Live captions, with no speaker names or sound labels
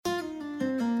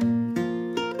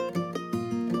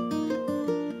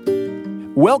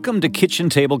Welcome to Kitchen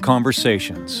Table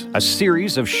Conversations, a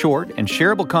series of short and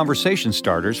shareable conversation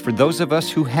starters for those of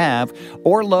us who have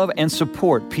or love and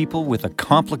support people with a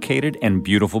complicated and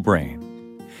beautiful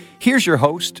brain. Here's your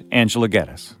host, Angela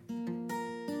Geddes.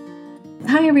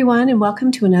 Hi, everyone, and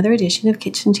welcome to another edition of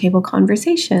Kitchen Table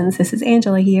Conversations. This is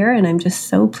Angela here, and I'm just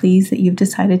so pleased that you've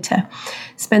decided to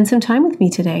spend some time with me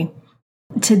today.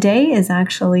 Today is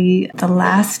actually the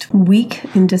last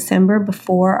week in December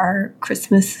before our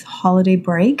Christmas holiday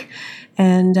break,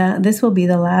 and this will be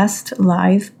the last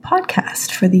live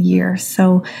podcast for the year.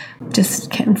 So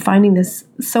just finding this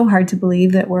so hard to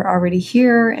believe that we're already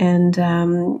here,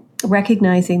 and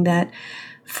recognizing that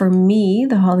for me,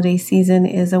 the holiday season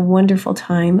is a wonderful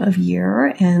time of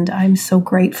year, and I'm so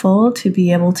grateful to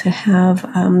be able to have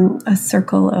a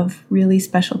circle of really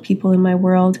special people in my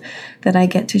world that I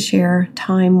get to share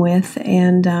time with.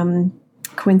 And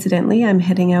coincidentally, I'm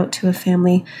heading out to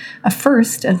a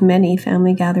first of many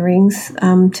family gatherings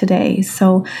today.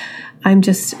 So I'm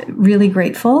just really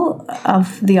grateful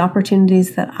of the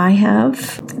opportunities that I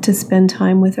have to spend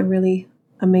time with a really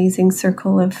amazing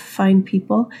circle of fine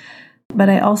people. But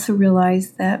I also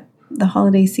realize that the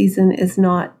holiday season is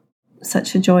not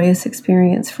such a joyous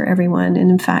experience for everyone. And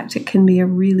in fact, it can be a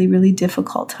really, really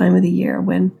difficult time of the year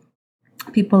when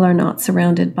people are not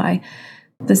surrounded by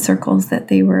the circles that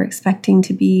they were expecting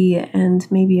to be.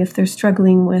 And maybe if they're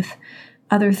struggling with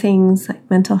other things like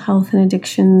mental health and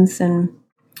addictions and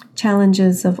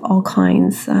challenges of all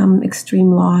kinds,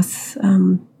 extreme loss,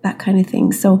 that kind of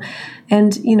thing. So,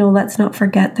 and, let's not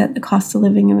forget that the cost of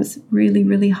living is really,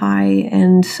 really high.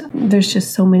 And there's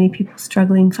just so many people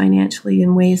struggling financially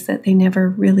in ways that they never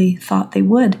really thought they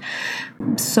would.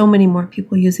 So many more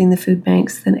people using the food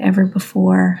banks than ever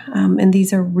before. And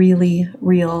these are really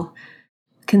real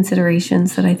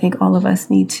considerations that I think all of us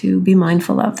need to be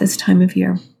mindful of this time of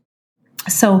year.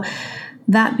 So,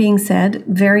 that being said,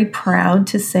 very proud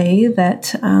to say that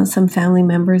some family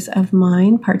members of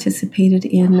mine participated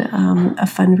in a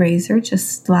fundraiser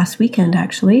just last weekend,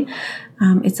 actually.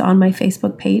 It's on my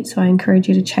Facebook page, so I encourage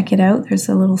you to check it out. There's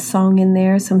a little song in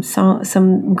there, some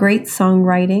great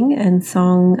songwriting and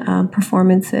song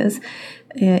performances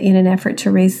in an effort to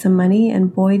raise some money.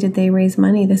 And boy, did they raise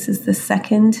money. This is the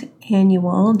second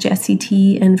annual Jesse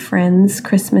T and Friends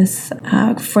Christmas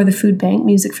for the food bank,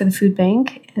 music for the food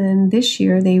bank. And this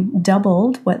year they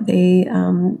doubled what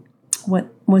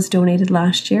was donated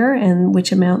last year, and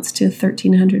which amounts to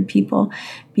 1,300 people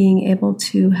being able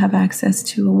to have access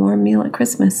to a warm meal at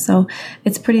Christmas. So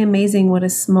it's pretty amazing what a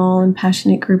small and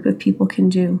passionate group of people can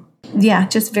do. Yeah,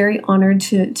 just very honored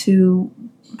to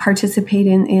participate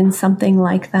in something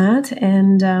like that.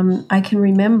 And I can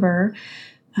remember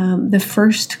the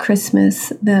first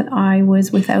Christmas that I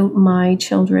was without my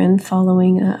children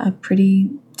following a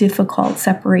pretty difficult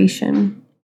separation.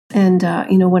 And,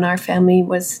 when our family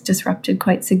was disrupted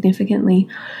quite significantly.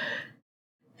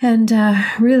 And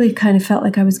really kind of felt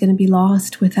like I was going to be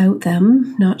lost without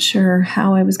them. Not sure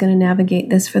how I was going to navigate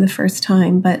this for the first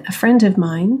time. But a friend of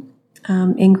mine,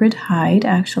 Ingrid Hyde,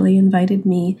 actually invited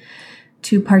me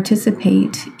to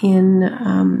participate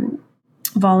in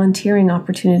volunteering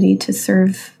opportunity to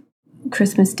serve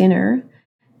Christmas dinner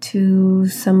to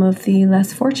some of the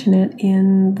less fortunate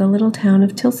in the little town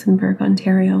of Tillsonburg,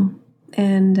 Ontario.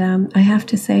 And I have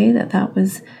to say that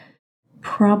was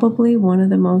probably one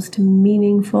of the most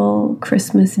meaningful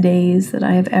Christmas days that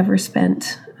I have ever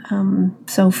spent.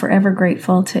 So forever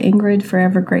grateful to Ingrid,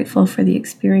 forever grateful for the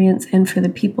experience and for the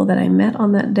people that I met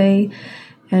on that day,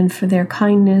 and for their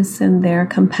kindness and their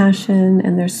compassion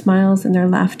and their smiles and their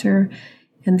laughter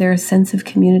and their sense of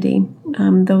community.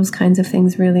 Those kinds of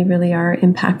things really, really are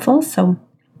impactful. So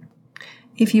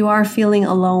if you are feeling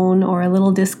alone or a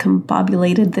little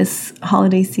discombobulated this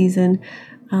holiday season,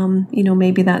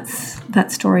 maybe that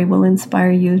story will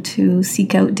inspire you to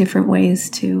seek out different ways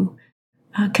to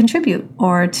contribute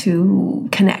or to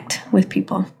connect with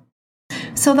people.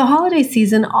 So the holiday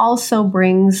season also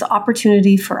brings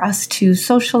opportunity for us to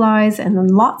socialize, and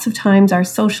lots of times our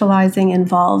socializing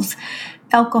involves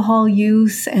alcohol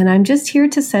use. And I'm just here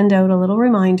to send out a little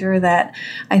reminder that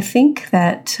I think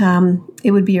that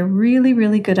it would be a really,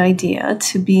 really good idea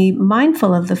to be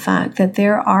mindful of the fact that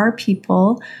there are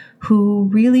people who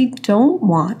really don't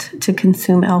want to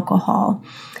consume alcohol,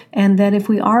 and that if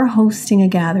we are hosting a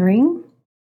gathering,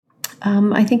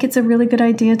 I think it's a really good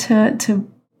idea to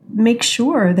make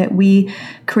sure that we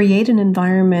create an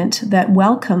environment that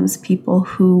welcomes people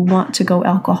who want to go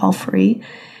alcohol-free,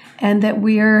 and that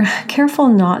we're careful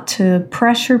not to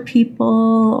pressure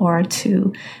people or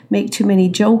to make too many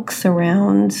jokes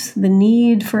around the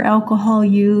need for alcohol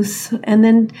use, and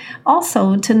then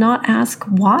also to not ask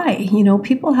why.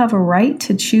 People have a right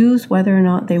to choose whether or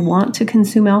not they want to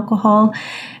consume alcohol,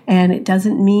 and it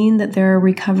doesn't mean that they're a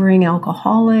recovering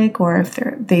alcoholic or if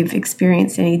they've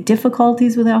experienced any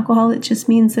difficulties with alcohol. It just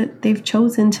means that they've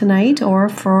chosen tonight or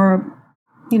for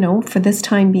this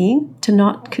time being to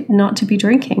not to be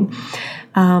drinking.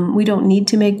 We don't need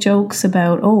to make jokes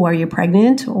about, are you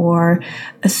pregnant, or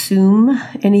assume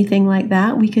anything like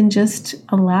that. We can just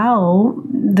allow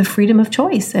the freedom of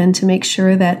choice and to make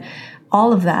sure that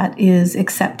all of that is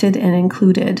accepted and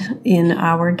included in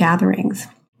our gatherings.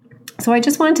 So I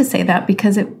just wanted to say that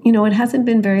because it hasn't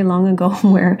been very long ago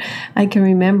where I can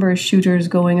remember shooters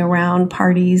going around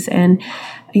parties and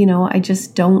I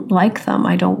just don't like them.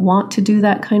 I don't want to do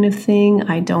that kind of thing.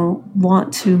 I don't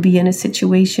want to be in a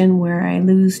situation where I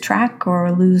lose track or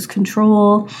lose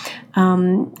control.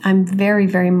 I'm very,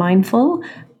 very mindful.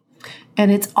 And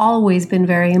it's always been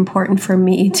very important for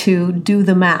me to do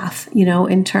the math,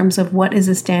 in terms of what is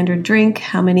a standard drink,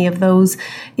 how many of those,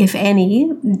 if any,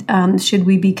 should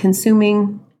we be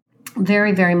consuming.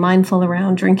 Very, very mindful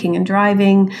around drinking and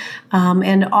driving,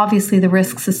 and obviously the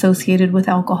risks associated with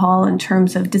alcohol in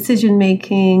terms of decision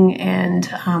making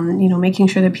and, making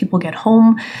sure that people get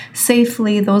home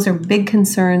safely. Those are big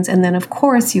concerns. And then, of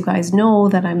course, you guys know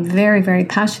that I'm very, very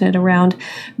passionate around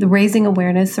the raising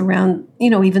awareness around,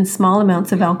 even small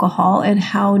amounts of alcohol and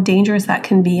how dangerous that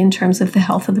can be in terms of the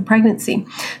health of the pregnancy.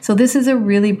 So this is a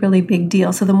really, really big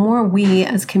deal. So the more we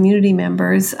as community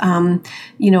members,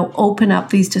 open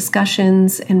up these discussions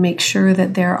and make sure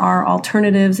that there are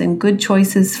alternatives and good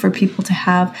choices for people to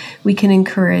have, we can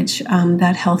encourage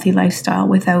that healthy lifestyle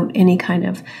without any kind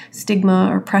of stigma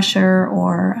or pressure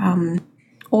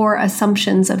or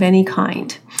assumptions of any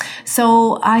kind.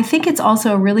 So I think it's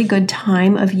also a really good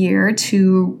time of year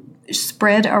to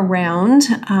spread around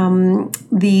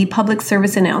the public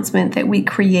service announcement that we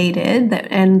created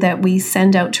and that we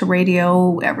send out to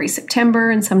radio every September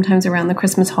and sometimes around the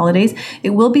Christmas holidays. It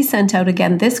will be sent out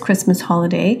again this Christmas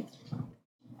holiday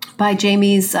by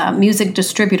Jamie's music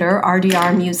distributor,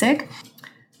 RDR Music.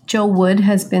 Joe Wood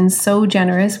has been so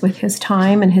generous with his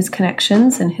time and his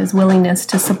connections and his willingness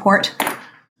to support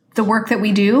the work that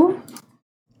we do.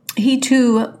 He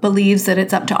too believes that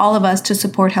it's up to all of us to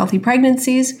support healthy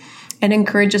pregnancies and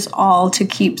encourage us all to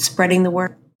keep spreading the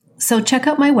word. So check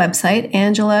out my website,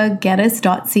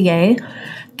 angelageddes.ca,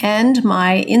 and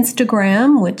my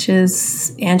Instagram, which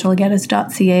is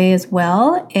angelageddes.ca as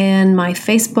well, and my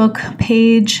Facebook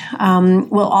page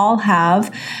will all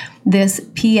have this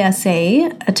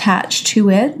PSA attached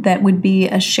to it that would be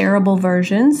a shareable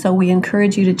version. So we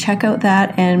encourage you to check out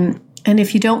that, and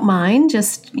if you don't mind,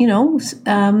 just,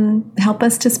 help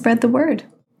us to spread the word.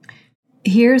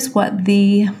 Here's what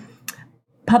the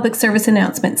public service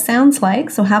announcement sounds like.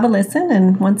 So have a listen.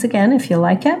 And once again, if you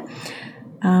like it,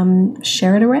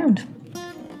 share it around.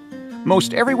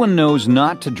 Most everyone knows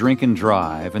not to drink and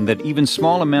drive, and that even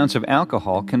small amounts of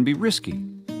alcohol can be risky.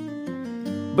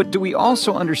 But do we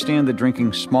also understand that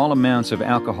drinking small amounts of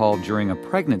alcohol during a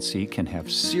pregnancy can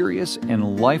have serious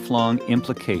and lifelong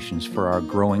implications for our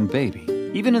growing baby,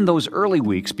 even in those early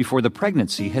weeks before the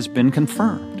pregnancy has been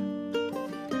confirmed?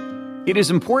 It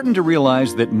is important to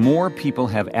realize that more people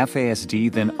have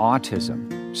FASD than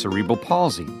autism, cerebral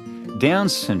palsy, Down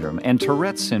syndrome, and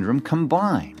Tourette's syndrome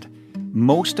combined.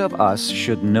 Most of us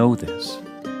should know this.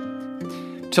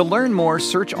 To learn more,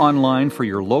 search online for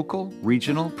your local,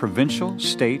 regional, provincial,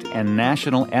 state, and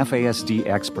national FASD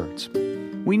experts.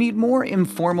 We need more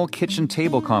informal kitchen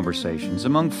table conversations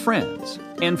among friends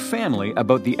and family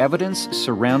about the evidence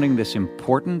surrounding this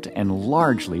important and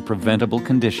largely preventable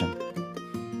condition.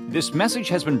 This message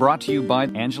has been brought to you by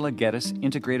Angela Geddes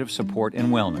Integrative Support and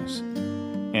Wellness.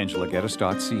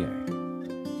 AngelaGeddes.ca.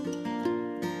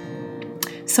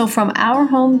 So from our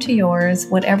home to yours,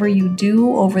 whatever you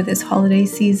do over this holiday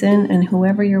season and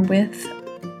whoever you're with,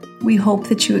 we hope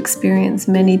that you experience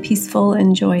many peaceful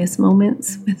and joyous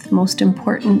moments with the most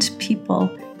important people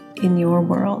in your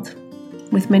world.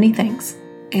 With many thanks,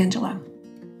 Angela.